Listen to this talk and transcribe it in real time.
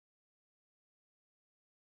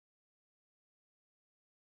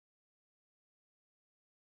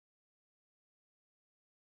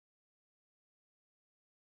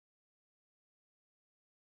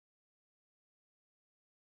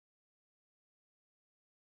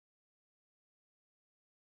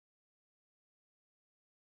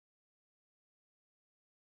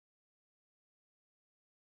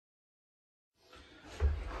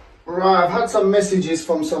Right, I've had some messages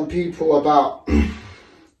from some people about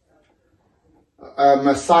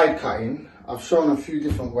a side cutting. I've shown a few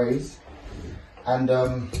different ways, and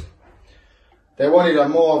they wanted a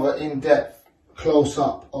more of an in-depth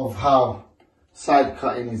close-up of how side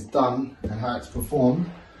cutting is done and how it's performed.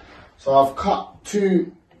 So I've cut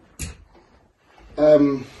two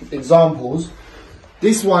examples.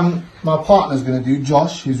 This one my partner's going to do,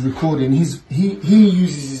 Josh, who's recording. He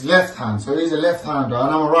uses his left hand, so he's a left-hander and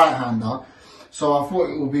I'm a right-hander. So I thought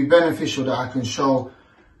it would be beneficial that I can show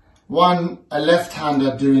a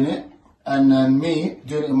left-hander doing it and then me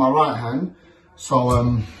doing it in my right hand.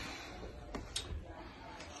 So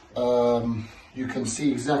you can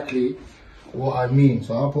see exactly what I mean.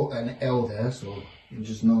 So I'll put an L there, so you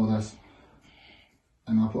just know that's,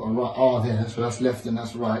 and I'll put a right R there, so that's left and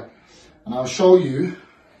that's right. And I'll show you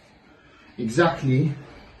exactly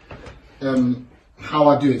how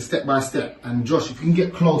I do it step by step. And Josh, if you can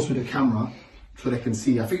get close with the camera so they can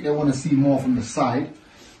see. I think they want to see more from the side,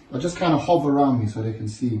 but just kind of hover around me so they can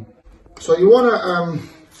see. So you want a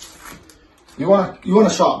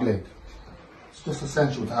sharp blade. It's just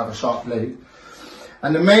essential to have a sharp blade.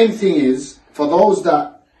 And the main thing is, for those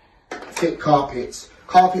that fit carpets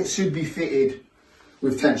should be fitted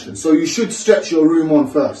with tension. So you should stretch your room on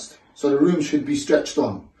first. So the room should be stretched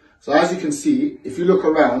on. So as you can see, if you look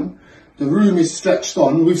around, the room is stretched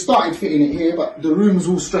on. We've started fitting it here, but the room's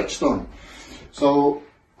all stretched on. So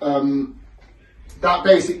that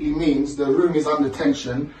basically means the room is under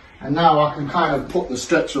tension. And now I can kind of put the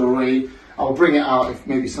stretcher away. I'll bring it out if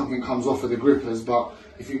maybe something comes off of the grippers. But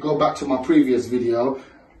if you go back to my previous video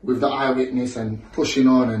with the eyewitness and pushing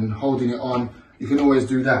on and holding it on, you can always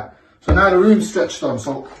do that. So now the room's stretched on.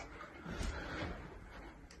 So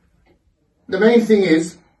the main thing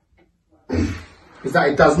is that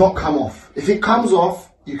it does not come off. If it comes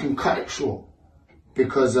off, you can cut it short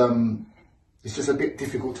because it's just a bit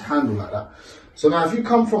difficult to handle like that. So now if you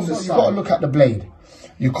come from the side, you've got to look at the blade.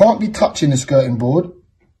 You can't be touching the skirting board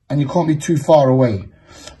and you can't be too far away.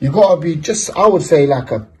 You've got to be just, I would say,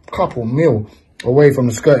 like a couple mil away from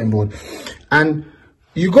the skirting board. And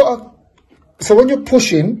you got to, so when you're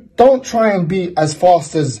pushing, don't try and be as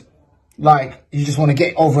fast as, like, you just want to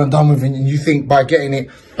get over and done with it and you think by doing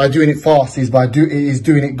it fast is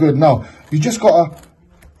doing it good. No, you just got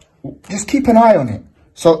to just keep an eye on it.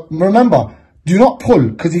 So remember, do not pull,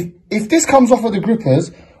 because if this comes off of the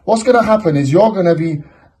grippers, what's going to happen is you're going to be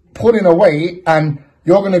pulling away and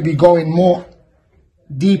you're going to be going more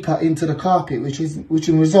deeper into the carpet, which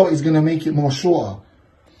in result is going to make it more shorter.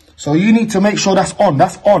 So you need to make sure that's on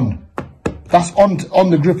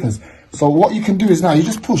the grippers. So what you can do is now you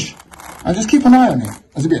just push and just keep an eye on it.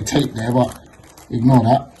 There's a bit of tape there, but ignore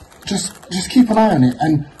that. Just keep an eye on it,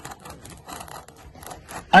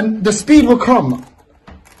 and the speed will come.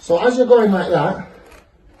 So as you're going like that,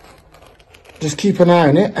 just keep an eye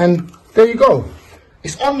on it, and there you go.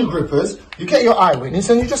 It's on the grippers. You get your eyewitness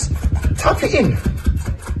and you just tap it in.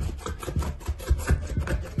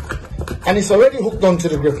 And it's already hooked onto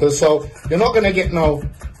the grippers, so you're not gonna get no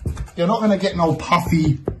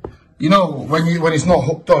puffy, you know, when it's not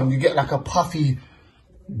hooked on, you get like a puffy,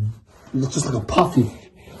 just like a puffy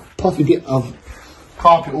bit of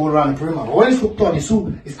carpet all around the perimeter. But when it's hooked on, it's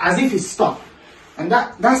as if it's stuck. And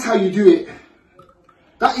that's how you do it.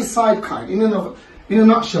 That is side cutting. In a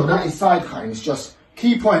nutshell, that is side cutting. It's just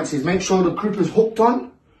key points is make sure the gripper's hooked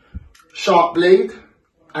on, sharp blade,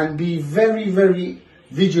 and be very, very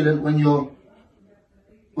vigilant when you're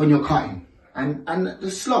cutting. And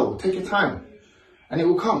just slow, take your time, and it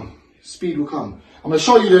will come. Speed will come. I'm gonna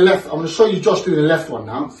show you the left. I'm gonna show you Josh doing the left one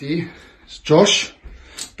now. See, it's Josh,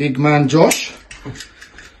 big man Josh.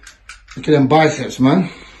 Look at them biceps, man.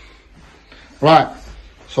 Right.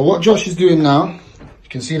 So what Josh is doing now, you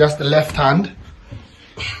can see that's the left hand.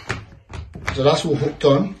 So that's all hooked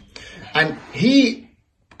on, and he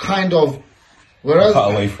kind of, whereas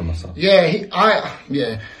cut away from us. Yeah, You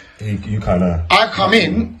kind of. I come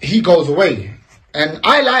in, he goes away, and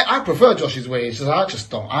I prefer Josh's way. It's just I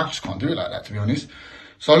just can't do it like that, to be honest.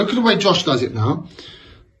 So look at the way Josh does it now.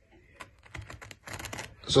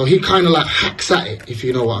 So he kind of like hacks at it, if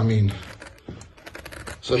you know what I mean.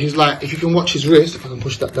 So he's like, if you can watch his wrist, if I can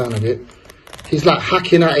push that down a bit. He's like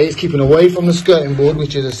hacking at it, he's keeping away from the skirting board,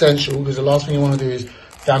 which is essential, because the last thing you want to do is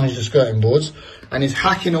damage the skirting boards. And he's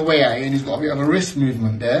hacking away at it, and he's got a bit of a wrist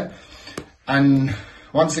movement there. And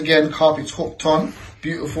once again, carpet's hooked on,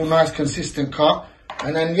 beautiful, nice, consistent cut.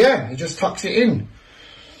 And then, yeah, he just tucks it in.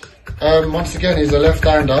 Once again, he's a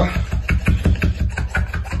left-hander.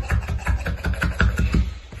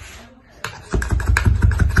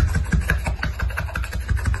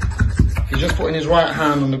 He just putting his right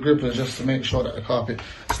hand on the gripper just to make sure that the carpet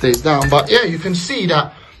stays down. But yeah, you can see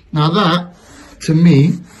that now. That to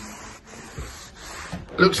me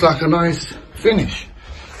looks like a nice finish.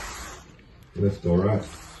 Left or right?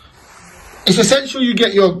 It's essential you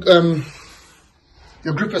get your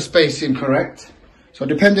gripper spacing correct. So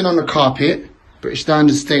depending on the carpet, British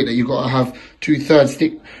standards state that you've got to have 2/3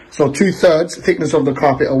 thick, so 2/3 thickness of the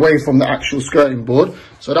carpet away from the actual skirting board.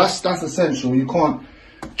 So that's essential. You can't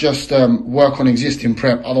just work on existing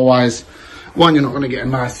prep. Otherwise, one, you're not going to get a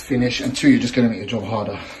nice finish, and two, you're just going to make your job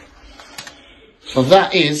harder. So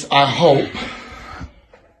that is, I hope,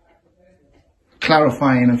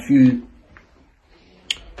 clarifying a few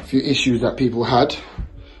issues that people had.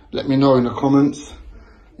 Let me know in the comments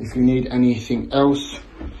if you need anything else,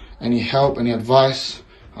 any help, any advice.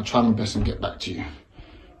 I'll try my best and get back to you.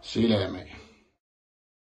 See you later, mate.